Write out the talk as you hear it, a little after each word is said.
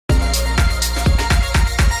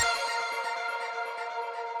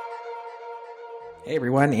Hey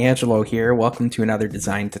everyone, Angelo here. Welcome to another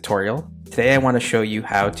design tutorial. Today I want to show you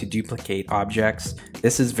how to duplicate objects.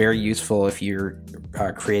 This is very useful if you're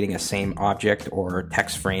creating a same object or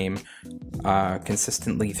text frame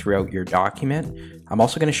consistently throughout your document. I'm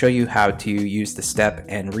also going to show you how to use the step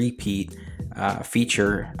and repeat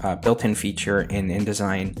feature, built-in feature in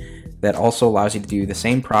InDesign that also allows you to do the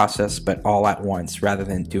same process but all at once rather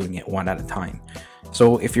than doing it one at a time.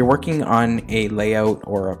 So if you're working on a layout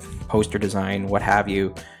or a poster design, what have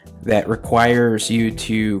you, that requires you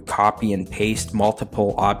to copy and paste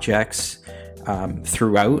multiple objects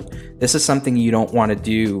throughout, this is something you don't want to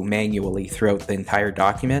do manually throughout the entire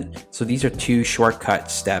document. So these are two shortcut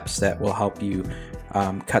steps that will help you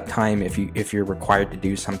cut time if you're required to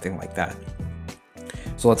do something like that.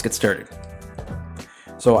 So let's get started.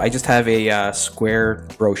 So I just have a square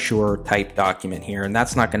brochure type document here, and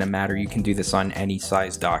that's not going to matter. You can do this on any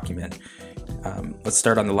size document. Let's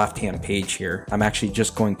start on the left-hand page here. I'm actually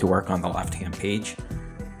just going to work on the left-hand page.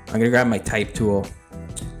 I'm going to grab my type tool,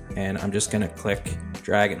 and I'm just going to click,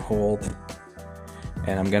 drag and hold,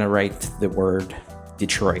 and I'm going to write the word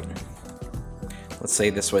Detroit. Let's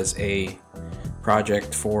say this was a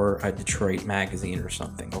project for a Detroit magazine or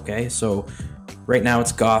something, okay? So right now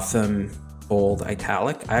it's Gotham bold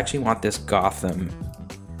italic. I actually want this Gotham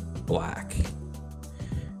black,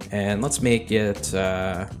 and let's make it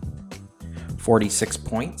 46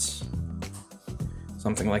 points,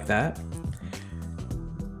 something like that.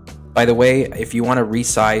 By the way, if you want to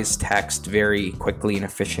resize text very quickly and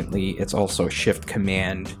efficiently, it's also Shift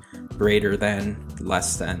Command greater than,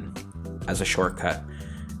 less than as a shortcut,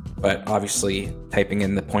 but obviously typing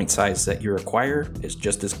in the point size that you require is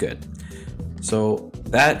just as good. So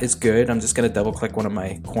that is good. I'm just going to double click one of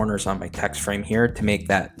my corners on my text frame here to make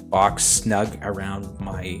that box snug around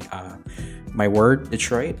my my word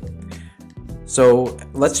Detroit. So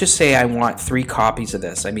let's just say I want 3 copies of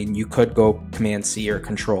this. I mean, you could go Command C or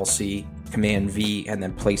Control C, Command V, and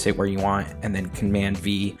then place it where you want, and then Command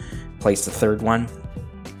V, place the third one.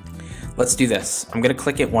 Let's do this. I'm going to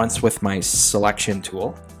click it once with my selection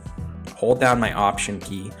tool, hold down my Option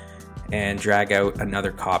key, and drag out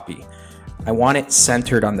another copy. I want it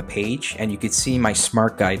centered on the page, and you can see my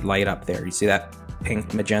Smart Guide light up there. You see that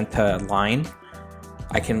pink magenta line?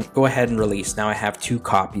 I can go ahead and release. Now I have 2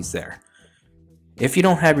 copies there. If you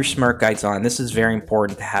don't have your Smart Guides on, this is very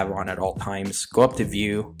important to have on at all times. Go up to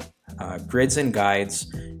View, Grids and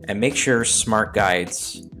Guides, and make sure Smart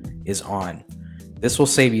Guides is on. This will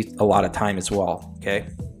save you a lot of time as well, okay?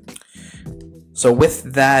 So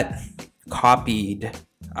with that copied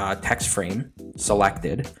text frame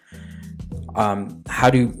selected, how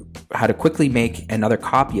to quickly make another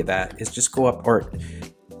copy of that is just go up, or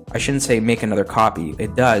I shouldn't say make another copy.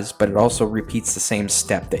 It does, but it also repeats the same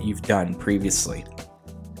step that you've done previously.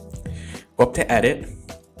 Go up to Edit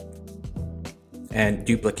and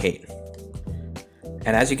Duplicate.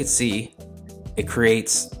 And as you can see, it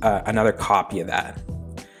creates another copy of that.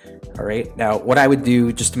 All right. Now, what I would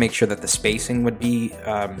do just to make sure that the spacing would be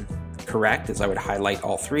correct is I would highlight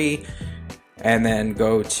all 3 and then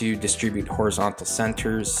go to Distribute Horizontal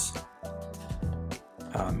Centers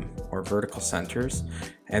or Vertical Centers,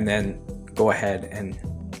 and then go ahead and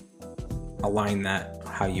align that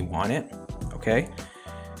how you want it, okay?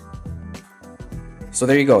 So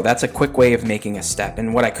there you go. That's a quick way of making a step.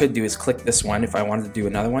 And what I could do is click this one. If I wanted to do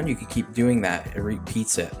another one, you could keep doing that. It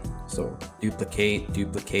repeats it. So duplicate,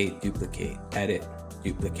 duplicate, duplicate, edit,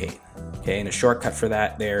 duplicate. Okay, and a shortcut for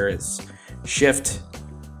that there is Shift,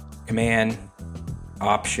 Command,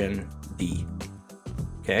 Option, D.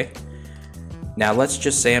 Okay. Now let's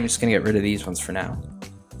just say I'm just going to get rid of these ones for now.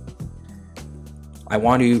 I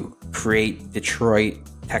want to create Detroit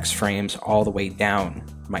text frames all the way down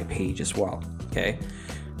my page as well. Okay.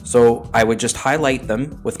 So I would just highlight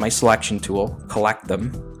them with my selection tool, collect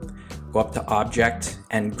them, go up to Object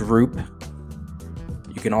and Group.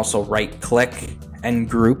 You can also right click and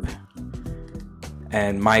group.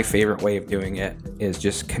 And my favorite way of doing it is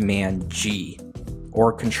just Command G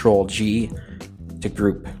or Control G to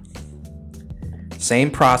group. Same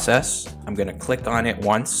process. I'm going to click on it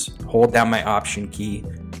once, hold down my Option key,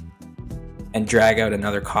 and drag out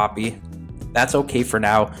another copy. That's okay for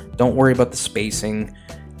now. Don't worry about the spacing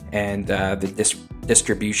and the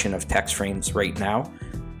distribution of text frames right now.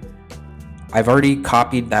 I've already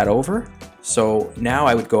copied that over. So now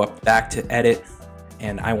I would go up back to Edit,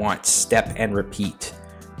 and I want Step and Repeat.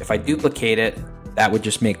 If I duplicate it, that would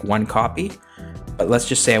just make 1 copy. But let's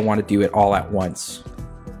just say I want to do it all at once.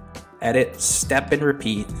 Edit, Step and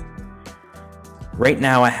Repeat. Right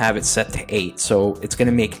now I have it set to 8, so it's going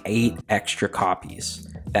to make 8 extra copies.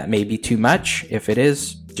 That may be too much. If it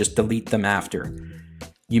is, just delete them after.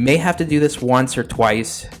 You may have to do this once or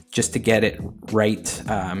twice just to get it right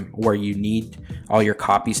where you need all your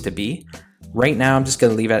copies to be. Right now, I'm just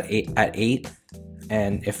going to leave it at 8,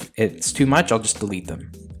 and if it's too much, I'll just delete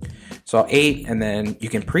them. So 8, and then you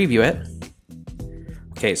can preview it.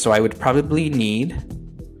 Okay, so I would probably need,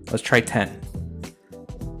 let's try 10.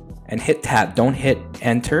 And hit tab, don't hit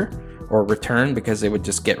enter or return because it would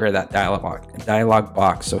just get rid of that dialog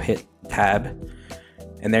box. So hit tab,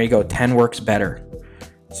 and there you go, 10 works better.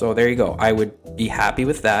 So there you go, I would be happy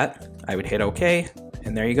with that. I would hit OK,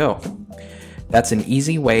 and there you go. That's an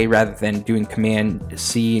easy way rather than doing Command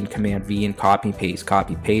C and Command V and copy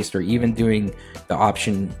paste, or even doing the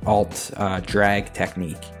Option Alt drag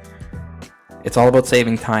technique. It's all about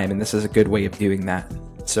saving time, and this is a good way of doing that.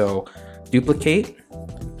 So duplicate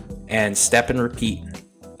and step and repeat,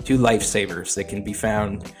 2 lifesavers that can be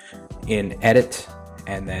found in Edit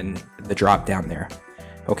and then the drop down there.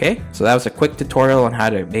 Okay, so that was a quick tutorial on how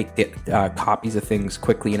to make copies of things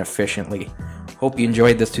quickly and efficiently. Hope you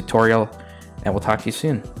enjoyed this tutorial, and we'll talk to you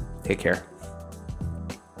soon. Take care.